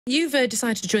You've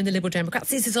decided to join the Liberal Democrats.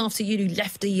 This is after you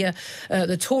left the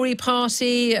Tory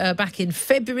party back in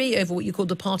February over what you called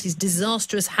the party's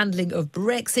disastrous handling of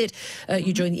Brexit.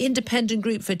 You joined the Independent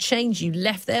Group for Change. You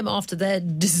left them after their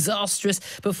disastrous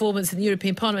performance in the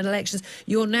European Parliament elections.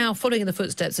 You're now following in the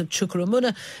footsteps of Chuka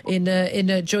Umunna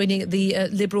in joining the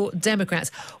Liberal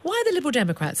Democrats. Why the Liberal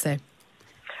Democrats, though?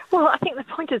 Well, I think the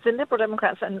point is the Liberal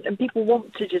Democrats and people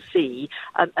want to just see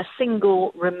a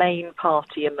single Remain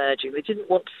party emerging. They didn't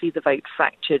want to see the vote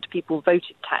fractured. People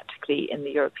voted tactically in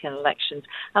the European elections.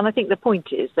 And I think the point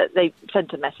is that they've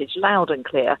sent a message loud and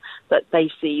clear that they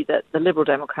see that the Liberal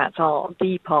Democrats are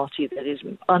the party that is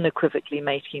unequivocally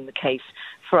making the case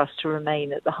for us to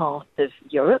remain at the heart of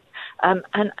Europe and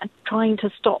trying to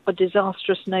stop a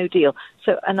disastrous no deal.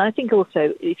 So, and I think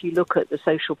also if you look at the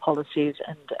social policies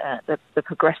and the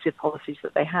progressive policies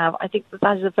that they have, I think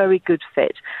that is a very good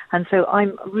fit. And so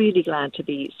I'm really glad to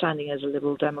be standing as a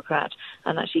Liberal Democrat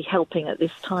and actually helping at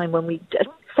this time when we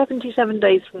 77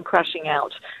 days from crashing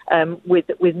out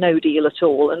with no deal at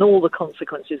all and all the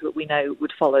consequences that we know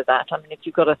would follow that. I mean, if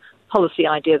you've got a policy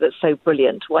idea that's so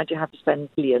brilliant, why do you have to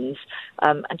spend billions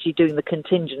actually doing the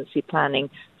contingency planning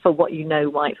for what you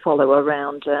know might follow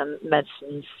around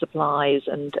medicine supplies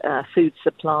and food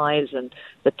supplies and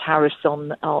the tariffs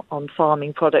on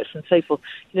farming products and so forth.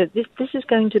 You know, this is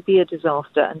going to be a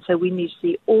disaster, and so we need to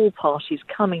see all parties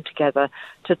coming together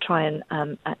to try and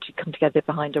actually come together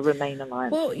behind a Remain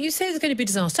alliance. Well, you say there's going to be a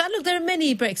disaster. Look, there are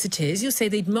many Brexiteers. You'll say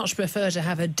they'd much prefer to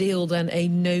have a deal than a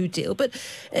no deal. But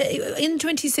in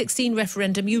 2016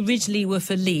 referendum, you originally were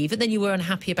for leave, and then you were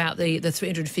unhappy about the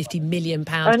 £350 million.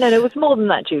 Oh, no, it was more than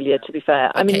that, Julia, to be fair.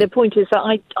 Okay. I mean, the point is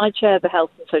that I chair the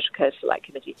Health and Social Care Select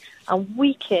Committee, and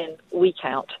week in, week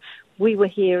out, we were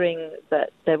hearing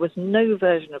that there was no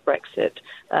version of Brexit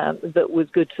that was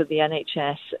good for the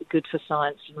NHS, good for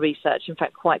science and research, in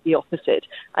fact, quite the opposite.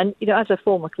 And, you know, as a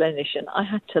former clinician, I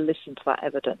had to listen to that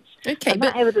evidence. Okay, and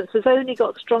that evidence has only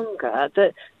got stronger,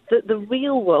 that the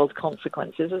real world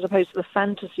consequences, as opposed to the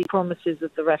fantasy promises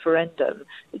of the referendum,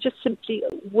 just simply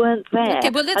weren't there. Okay,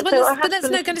 well, that's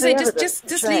not going to say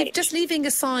just leaving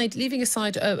aside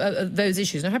those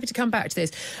issues. I'm happy to come back to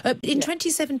this. In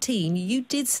 2017, you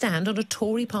did stand on a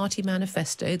Tory party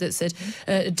manifesto that said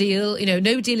a deal, you know,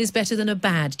 no deal is better than a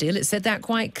bad deal. It said that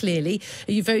quite clearly.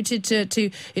 You voted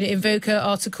to invoke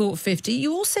Article 50.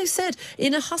 You also said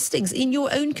in a hustings in your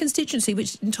own constituency,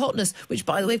 which in Totnes, which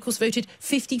by the way, of course, voted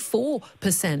 54%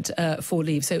 for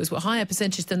leave, so it was a higher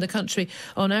percentage than the country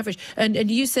on average.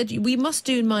 And you said we must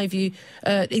do, in my view,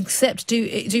 accept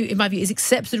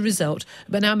the result,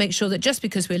 but now make sure that just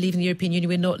because we're leaving the European Union,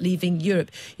 we're not leaving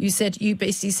Europe. You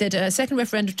basically said a second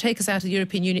referendum to take us out of the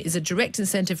European Union is a direct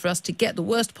incentive for us to get the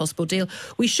worst possible deal.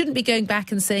 We shouldn't be going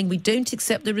back and saying we don't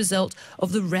accept the result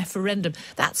of the referendum.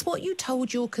 That's what you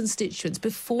told your constituents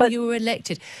before you were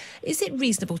elected. Is it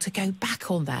reasonable to go back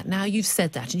on that now you've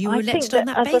said that and you were elected on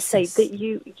that basis? As I say, that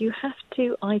you have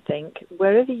to, I think,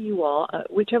 wherever you are,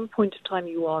 whichever point of time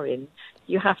you are in,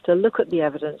 you have to look at the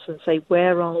evidence and say,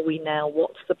 where are we now?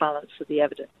 What's the balance of the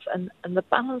evidence? And the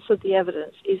balance of the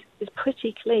evidence is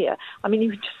pretty clear. I mean,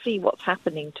 you can just see what's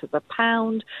happening to the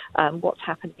pound, what's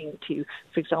happening to,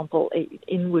 for example,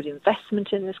 inward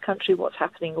investment in this country, what's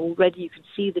happening already. You can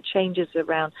see the changes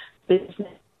around business.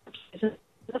 The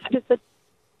fact is that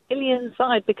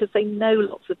inside because they know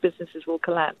lots of businesses will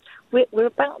collapse. We're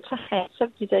about to head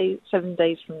 7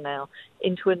 days from now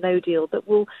into a no deal that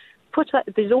will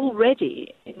there's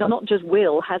already, not just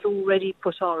has already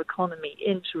put our economy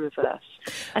into reverse.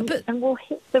 And will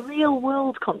hit the real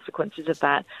world consequences of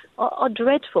that are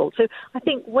dreadful. So I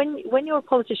think when you're a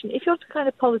politician, if you're the kind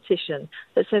of politician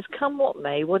that says, come what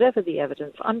may, whatever the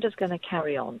evidence, I'm just going to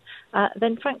carry on,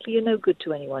 then frankly, you're no good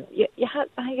to anyone. You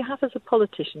have as a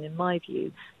politician, in my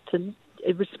view,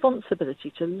 a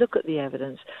responsibility to look at the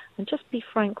evidence and just be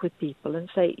frank with people and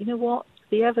say, you know what,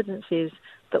 the evidence is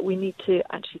that we need to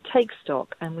actually take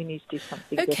stock and we need to do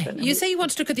something different. You say you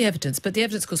want to look at the evidence, but the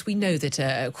evidence, of course, we know that,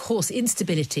 of course,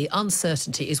 instability,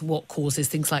 uncertainty is what causes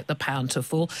things like the pound to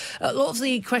fall. A lot of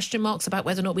the question marks about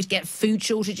whether or not we'd get food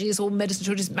shortages or medicine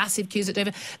shortages, massive queues at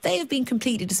Dover, they have been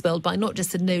completely dispelled by not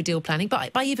just the no-deal planning,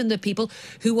 but by even the people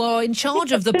who are in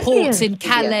charge of the ports in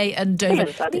Calais and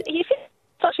Dover.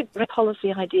 Such a great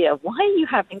policy idea. Why are you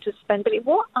having to spend billions?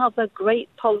 What other great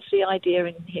policy idea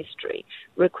in history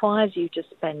requires you to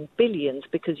spend billions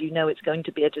because you know it's going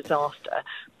to be a disaster,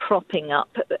 propping up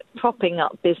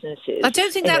businesses? I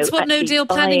don't think that's what no-deal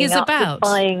planning is about.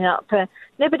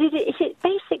 No, but it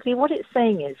basically what it's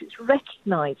saying is it's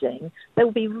recognising there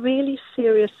will be really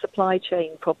serious supply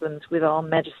chain problems with our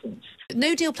medicines.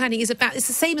 No deal planning it's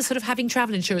the same as sort of having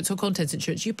travel insurance or contents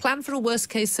insurance. You plan for a worst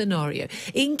case scenario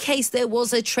in case there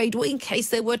was a trade war, in case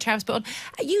there were tariffs put on.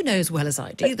 You know as well as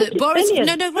I do that Boris.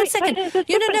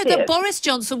 That Boris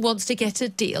Johnson wants to get a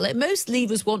deal. Most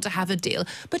Leavers want to have a deal,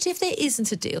 but if there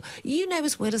isn't a deal, you know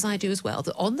as well as I do as well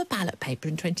that on the ballot paper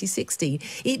in 2016,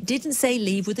 it didn't say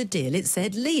leave with a deal. It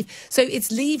said leave. So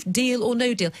it's leave, deal or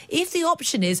no deal. If the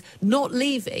option is not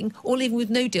leaving or leaving with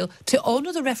no deal, to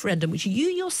honour the referendum, which you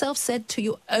yourself said to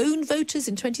your own voters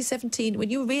in 2017 when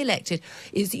you were re-elected,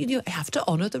 is that you have to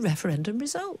honour the referendum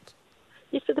result.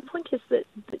 Yes, but the point is that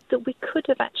we could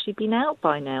have actually been out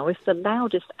by now if the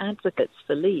loudest advocates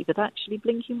for leave had actually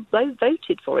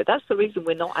voted for it. That's the reason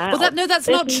we're not out. Well, that's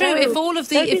not true. If all of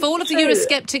the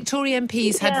Eurosceptic Tory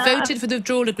MPs had voted for the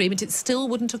withdrawal agreement, it still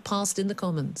wouldn't have passed in the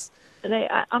Commons.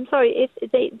 I'm sorry,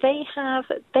 if they have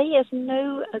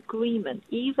no agreement,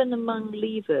 even among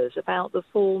Leavers, about the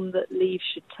form that Leave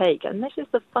should take. And this is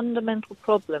the fundamental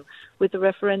problem with the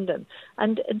referendum.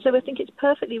 And so I think it's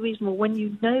perfectly reasonable when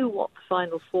you know what the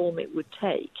final form it would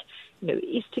take,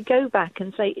 is to go back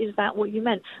and say, is that what you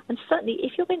meant? And certainly,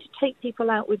 if you're going to take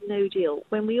people out with no deal,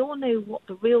 when we all know what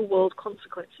the real-world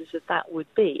consequences of that would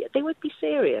be, they would be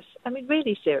serious. I mean,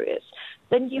 really serious.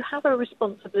 Then you have a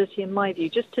responsibility, in my view,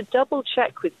 just to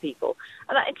double-check with people.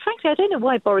 And frankly, I don't know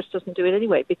why Boris doesn't do it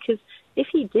anyway, because if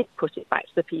he did put it back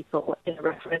to the people in a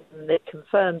referendum that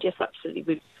confirmed, yes, absolutely,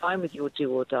 we're fine with your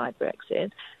do-or-die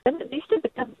Brexit, then at least it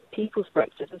becomes people's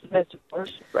Brexit as opposed to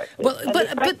Boris's Brexit. Well,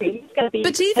 frankly, he's going to be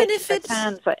even if it's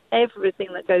pan for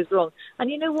everything that goes wrong. And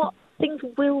you know what? Things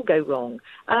will go wrong.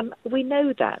 We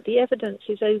know that. The evidence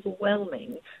is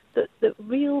overwhelming that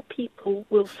real people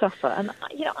will suffer. And,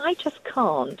 I just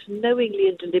can't, knowingly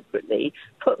and deliberately,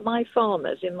 put my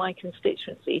farmers in my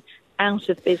constituency out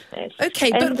of business. Okay,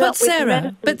 but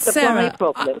Sarah,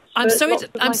 I'm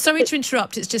sorry to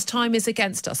interrupt. It's just time is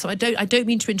against us. So I don't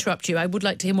mean to interrupt you. I would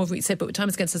like to hear more of what you said, but time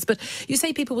is against us. But you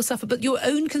say people will suffer, but your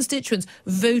own constituents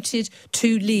voted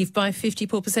to leave by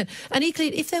 54%. And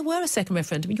equally, if there were a second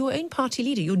referendum, your own party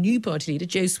leader, your new party leader,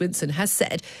 Jo Swinson, has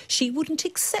said she wouldn't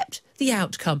accept the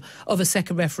outcome of a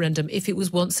second referendum if it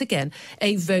was once again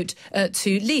a vote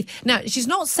to leave. Now, she's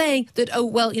not saying that,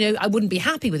 I wouldn't be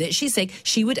happy with it. She's saying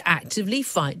she would actively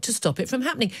fight to stop it from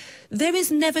happening. There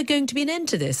is never going to be an end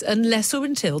to this unless or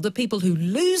until the people who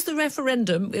lose the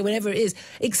referendum, whenever it is,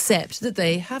 accept that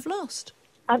they have lost.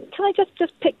 Can I just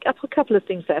pick up a couple of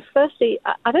things there? Firstly,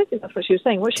 I don't think that's what she was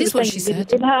saying. What she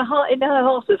said. In her heart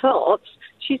of hearts,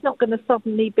 she's not going to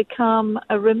suddenly become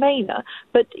a Remainer.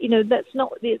 But, that's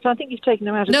not... So I think you've taken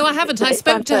her out of... No, I haven't. I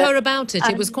spoke to her about it.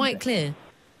 It was quite clear.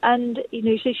 And,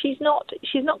 so she's not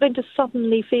going to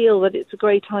suddenly feel that it's a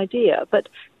great idea. But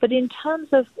in terms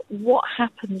of what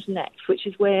happens next, which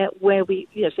is where we,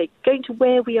 going to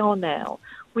where we are now,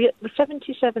 we're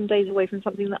 77 days away from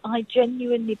something that I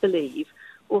genuinely believe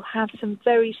will have some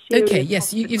very serious... Okay,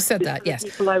 yes, you've said that, yes.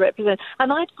 People I represent.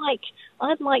 And I'd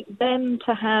like them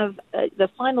to have the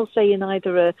final say in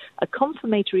either a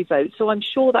confirmatory vote, so I'm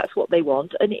sure that's what they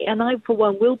want, and I, for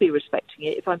one, will be respecting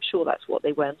it if I'm sure that's what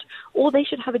they want, or they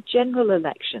should have a general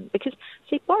election. Because,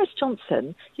 see, Boris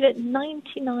Johnson,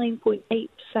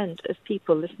 99.8% of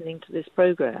people listening to this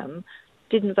programme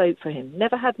didn't vote for him,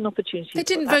 never had an opportunity. They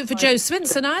didn't vote for Jo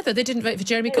Swinson either. They didn't vote for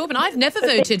Jeremy Corbyn. I've never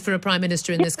voted for a Prime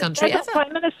Minister in this country, ever.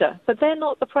 Prime Minister, but they're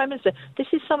not the Prime Minister. This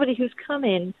is somebody who's come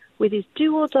in with his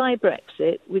do-or-die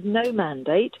Brexit, with no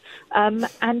mandate, and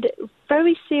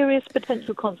very serious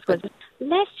potential consequences.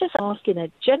 Let's just ask in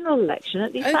a general election.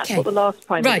 At least that's what the last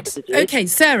Prime Minister did. Okay,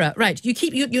 Sarah, right.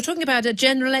 You're talking about a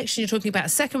general election, you're talking about a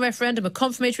second referendum, a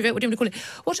confirmatory vote, whatever you want to call it.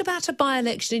 What about a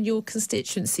by-election in your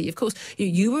constituency? Of course,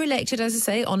 you were elected, as I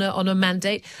say, on a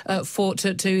mandate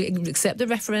to accept the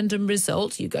referendum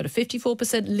result. You got a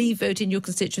 54% leave vote in your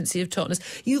constituency of Totnes.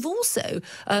 You've also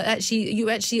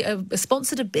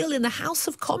sponsored a bill in the House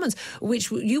of Commons,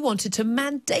 which you wanted to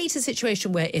mandate a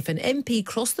situation where if an MP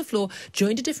crossed the floor,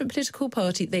 joined a different political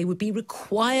party, they would be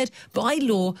required by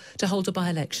law to hold a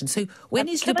by-election. So when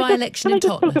is the by-election in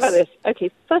Totnes? Talk about this? Okay,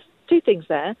 first, two things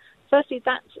there. Firstly,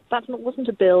 that wasn't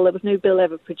a bill. There was no bill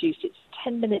ever produced. It's a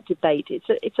 10-minute debate.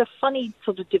 It's a funny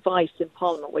sort of device in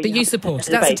Parliament. But you support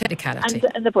it. That's a technicality.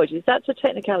 And the point is, that's a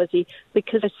technicality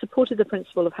because I supported the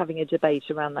principle of having a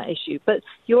debate around that issue. But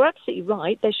you're absolutely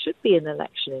right. There should be an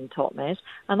election in Totnes,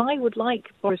 and I would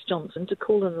like Boris Johnson to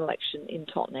call an election in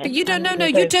Totnes. But you don't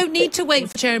you don't need to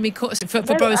wait for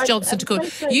Boris Johnson to call.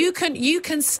 You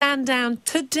can stand down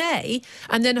today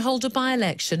and then hold a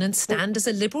by-election and stand as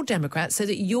a Liberal Democrat so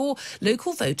that your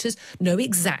local voters know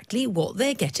exactly what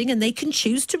they're getting and they can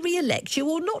choose to re-elect you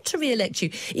or not to re-elect you.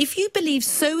 If you believe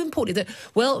so importantly that,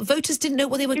 well, voters didn't know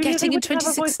what they were getting in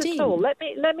 2016.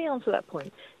 Let me answer that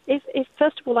point. If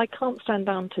first of all, I can't stand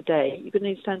down today, you're going to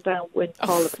need to stand down when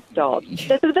Parliament starts.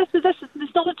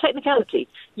 It's not a technicality.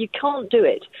 You can't do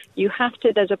it. You have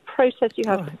to. There's a process you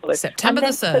have to follow. September the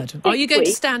 3rd. Are you going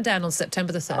to stand down on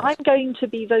September the 3rd? I'm going to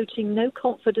be voting no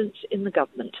confidence in the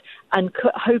government and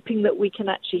hoping that we can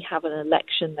actually have an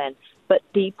election then. But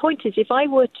the point is, if I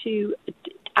were to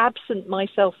absent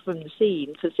myself from the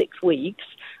scene for 6 weeks,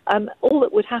 all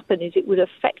that would happen is it would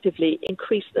effectively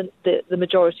increase the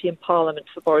majority in Parliament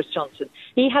for Boris Johnson.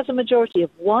 He has a majority of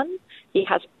 1. He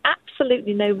has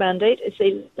absolutely no mandate. It's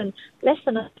less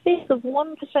than a fifth of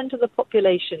 1% of the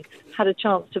population had a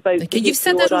chance to vote. Okay, you've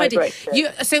said that already.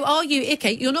 So are you,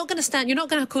 okay, you're not going to stand, you're not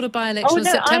going to call a by-election on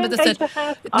September the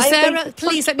 3rd. Sarah,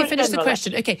 please let me finish the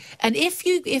question. Okay, and if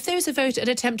there is an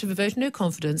attempt of a vote of no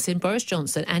confidence in Boris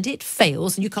Johnson and it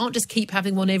fails, and you can't just keep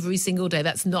having one every single day,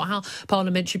 that's not how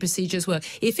parliamentary procedures work.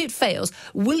 If it fails,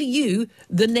 will you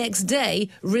the next day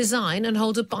resign and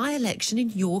hold a by-election in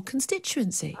your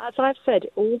constituency? As I've said,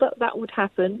 all that would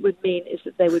happen would mean is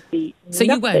that there would be so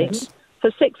nothing. You won't.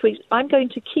 For 6 weeks, I'm going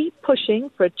to keep pushing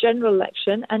for a general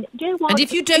election. And you know what? And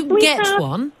if you don't get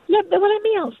one? Let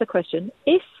me answer the question.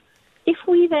 If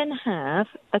we then have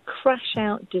a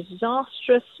crash-out,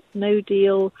 disastrous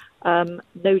no-deal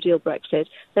Brexit,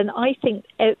 then I think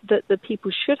that the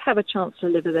people should have a chance to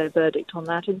deliver their verdict on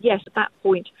that. And yes, at that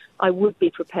point, I would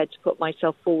be prepared to put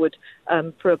myself forward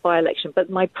for a by-election. But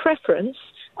my preference,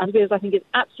 and because I think it's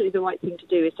absolutely the right thing to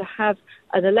do, is to have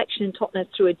an election in Totnes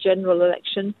through a general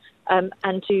election,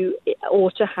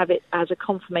 or to have it as a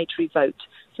confirmatory vote.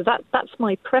 So that's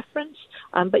my preference.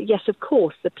 But yes, of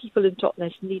course, the people in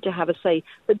Totnes need to have a say.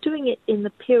 But doing it in the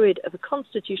period of a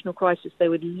constitutional crisis, they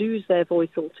would lose their voice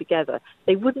altogether.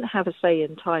 They wouldn't have a say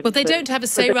in time. Well, they don't have a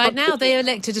say right now. They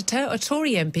elected a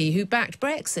Tory MP who backed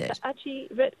Brexit. Actually,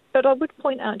 but I would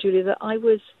point out, Julia, that I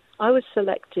was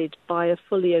selected by a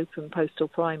fully open postal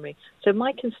primary. So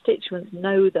my constituents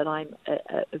know that I'm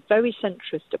a very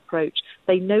centrist approach.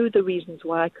 They know the reasons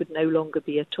why I could no longer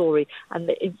be a Tory. And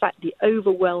in fact, the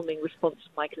overwhelming response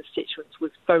of my constituents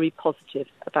was very positive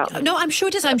about me. No, I'm sure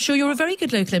it is. I'm sure you're a very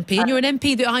good local MP. And you're an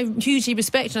MP that I hugely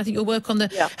respect. And I think your work on the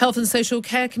Health and Social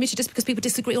Care Committee, just because people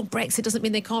disagree on Brexit doesn't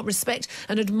mean they can't respect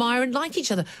and admire and like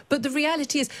each other. But the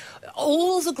reality is,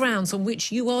 all the grounds on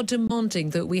which you are demanding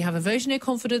that we have a vote of no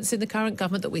confidence in the current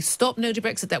government, that we stop no to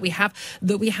Brexit, that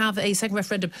we have a second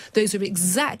referendum, those are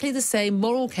exactly the same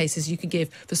moral cases you could give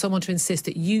for someone to insist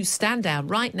that you stand down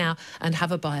right now and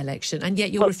have a by-election, and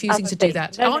yet you're refusing to do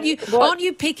that. Aren't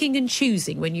you picking and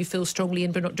choosing when you feel strongly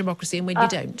in democracy and when you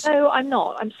don't? No, I'm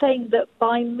not. I'm saying that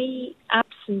by me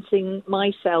absencing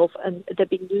myself and there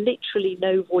being literally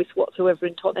no voice whatsoever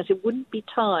in Totnes, it wouldn't be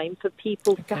time for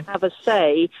people to have a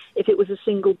say if it was a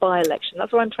single by-election.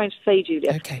 That's what I'm trying to say,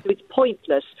 Julia. Okay. So it's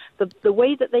pointless. The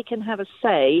way that they can have a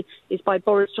say is by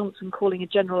Boris Johnson calling a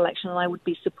general election, and I would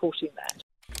be supporting that.